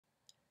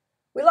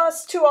We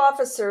lost 2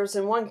 officers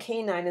and 1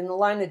 canine in the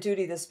line of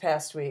duty this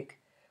past week.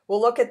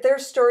 We'll look at their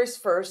stories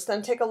first,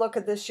 then take a look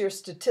at this year's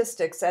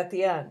statistics at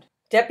the end.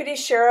 Deputy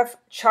Sheriff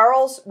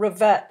Charles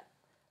Rivette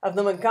of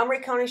the Montgomery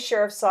County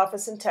Sheriff's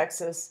Office in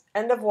Texas,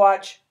 end of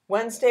watch,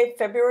 Wednesday,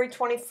 February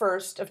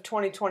 21st of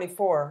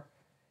 2024.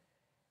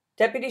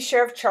 Deputy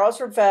Sheriff Charles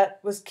Rivette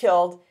was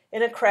killed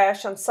in a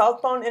crash on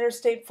southbound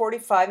Interstate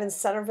 45 in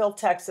Centerville,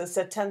 Texas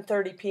at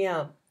 10:30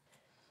 p.m.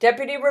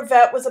 Deputy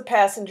Rivette was a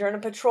passenger in a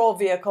patrol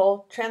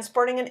vehicle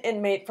transporting an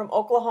inmate from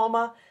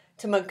Oklahoma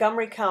to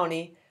Montgomery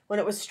County when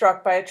it was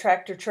struck by a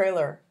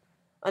tractor-trailer.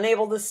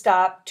 Unable to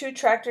stop, 2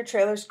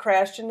 tractor-trailers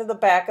crashed into the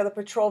back of the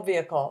patrol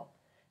vehicle.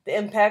 The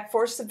impact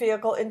forced the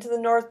vehicle into the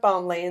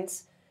northbound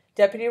lanes.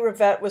 Deputy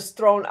Rivette was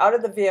thrown out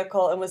of the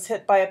vehicle and was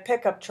hit by a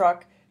pickup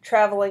truck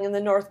traveling in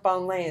the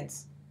northbound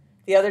lanes.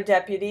 The other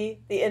deputy,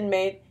 the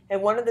inmate,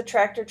 and one of the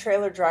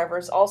tractor-trailer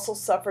drivers also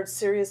suffered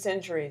serious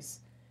injuries.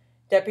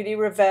 Deputy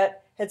Rivette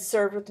had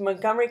served with the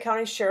Montgomery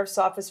County Sheriff's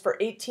Office for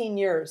 18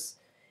 years.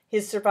 He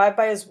is survived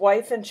by his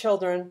wife and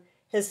children.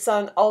 His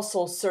son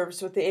also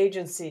serves with the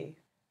agency.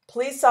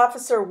 Police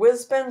Officer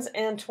Wisbens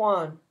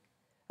Antoine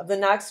of the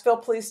Knoxville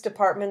Police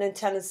Department in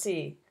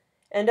Tennessee.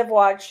 End of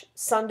watch,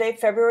 Sunday,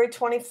 February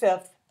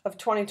 25th of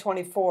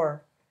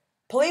 2024.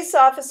 Police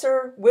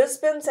Officer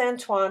Wisbens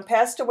Antoine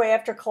passed away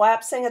after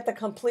collapsing at the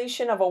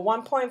completion of a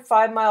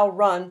 1.5-mile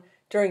run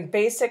during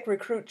basic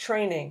recruit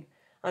training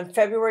on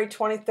February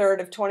 23rd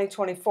of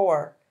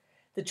 2024.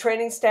 The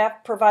training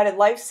staff provided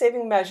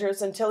life-saving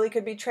measures until he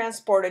could be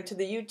transported to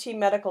the UT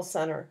Medical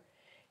Center.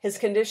 His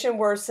condition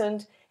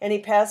worsened and he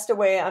passed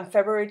away on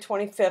February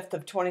 25th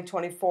of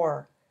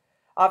 2024.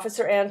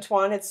 Officer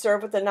Antoine had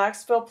served with the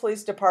Knoxville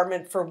Police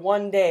Department for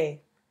 1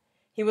 day.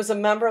 He was a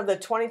member of the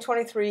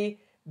 2023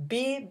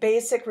 B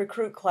Basic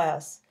Recruit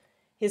class.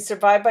 He is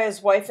survived by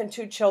his wife and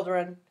 2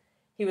 children.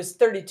 He was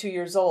 32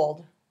 years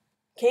old.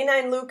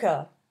 Canine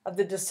Luca of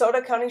the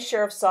DeSoto County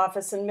Sheriff's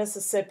Office in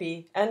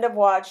Mississippi, end of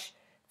watch,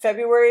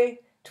 February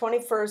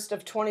 21st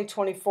of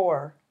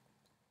 2024.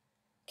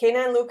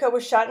 Canine Luca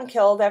was shot and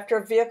killed after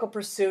a vehicle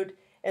pursuit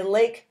in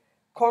Lake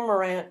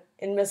Cormorant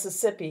in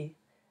Mississippi.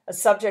 A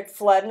subject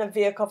fled in a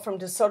vehicle from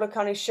DeSoto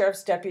County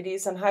Sheriff's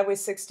deputies on Highway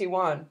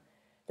 61.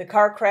 The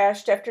car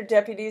crashed after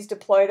deputies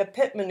deployed a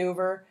pit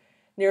maneuver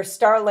near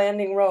Star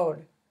Landing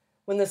Road.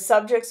 When the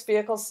subject's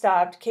vehicle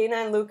stopped,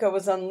 Canine Luca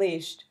was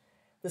unleashed.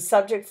 The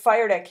subject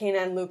fired at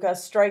Canine Luca,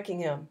 striking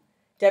him.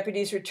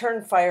 Deputies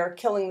returned fire,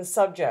 killing the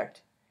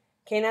subject.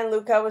 Canine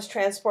Luca was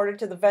transported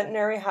to the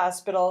veterinary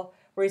hospital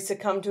where he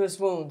succumbed to his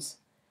wounds.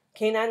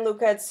 Canine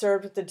Luca had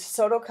served with the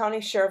DeSoto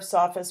County Sheriff's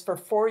Office for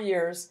 4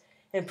 years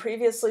and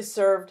previously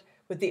served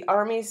with the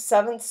Army's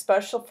 7th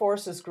Special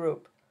Forces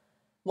Group,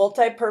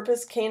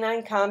 Multi-Purpose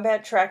Canine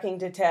Combat Tracking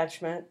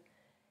Detachment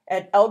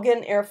at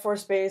Elgin Air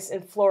Force Base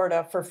in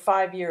Florida for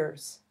 5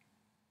 years.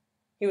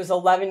 He was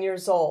 11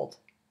 years old.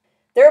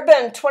 There have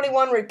been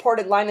 21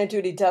 reported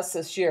line-of-duty deaths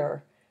this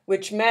year,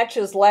 which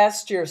matches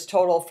last year's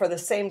total for the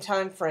same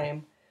time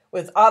frame,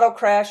 with auto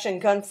crash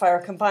and gunfire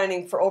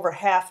combining for over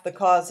half the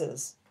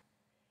causes.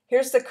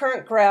 Here's the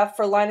current graph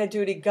for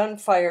line-of-duty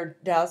gunfire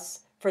deaths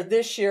for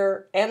this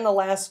year and the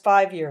last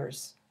 5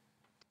 years.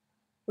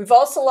 We've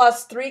also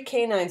lost 3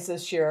 canines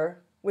this year,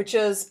 which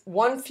is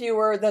 1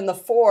 fewer than the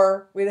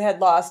 4 we had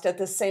lost at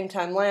the same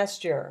time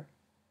last year.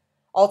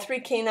 All 3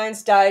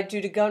 canines died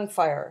due to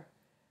gunfire,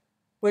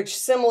 which,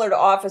 similar to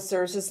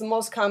officers, is the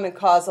most common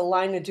cause of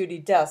line-of-duty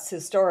deaths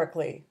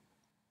historically.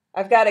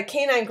 I've got a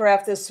canine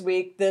graph this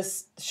week.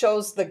 This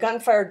shows the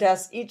gunfire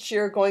deaths each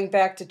year going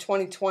back to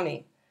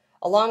 2020.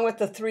 Along with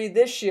the 3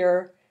 this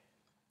year,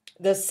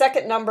 the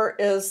second number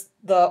is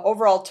the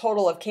overall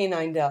total of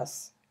canine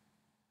deaths.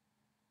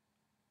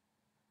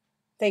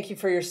 Thank you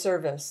for your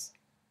service.